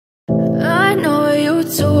I know you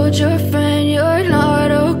told your friend you're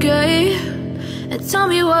not okay, and tell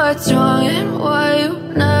me what's wrong and why you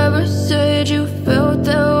never said you felt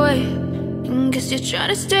that way. And guess you're trying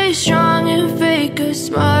to stay strong and fake a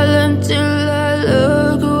smile until I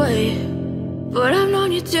look away. But I've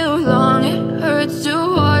known you too long, it hurts to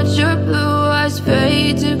watch your blue eyes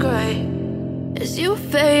fade to gray as you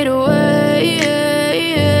fade away,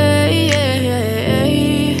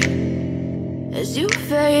 as you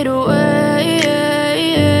fade away.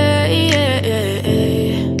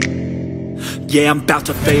 Yeah, I'm about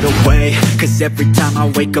to fade away, cause every time I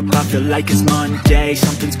wake up I feel like it's Monday.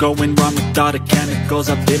 Something's going wrong with all the chemicals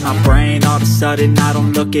up in my brain. All of a sudden I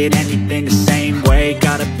don't look at anything the same way.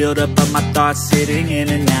 Got a buildup of my thoughts sitting in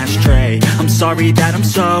an ashtray. I'm sorry that I'm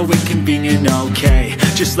so inconvenient, okay.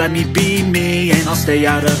 Just let me be me and I'll stay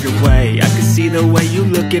out of your way. I can see the way you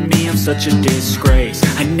look at me, I'm such a disgrace.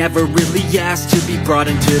 I never really asked to be brought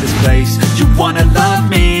into this place. You wanna love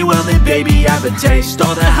me? Well then baby I have a taste.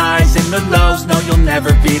 All the highs and the lows, no you'll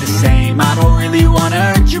never be the same. I don't really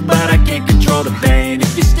wanna hurt you but I can't control the pain.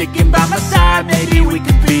 If you're sticking by my side maybe we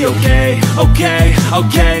could be okay.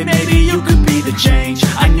 Okay, maybe you could be the change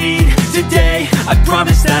I need today. I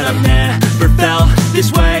promise that I've never felt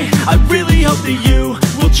this way. I really hope that you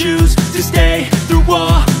will choose to stay through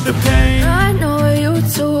all the pain. I know you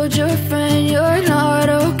told your friend you're not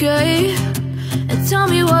okay, and tell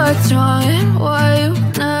me what's wrong and why you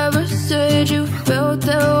never said you felt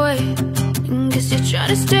that way. And guess you're trying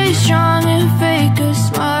to stay strong and fake a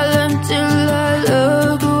smile until I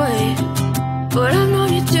look away. But I've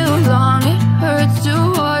known you too long, it hurts to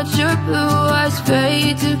watch your blue eyes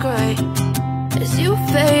fade to gray as you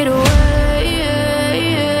fade away,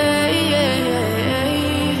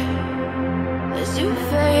 as you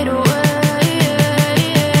fade away,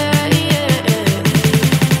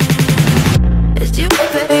 as you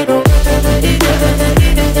fade away.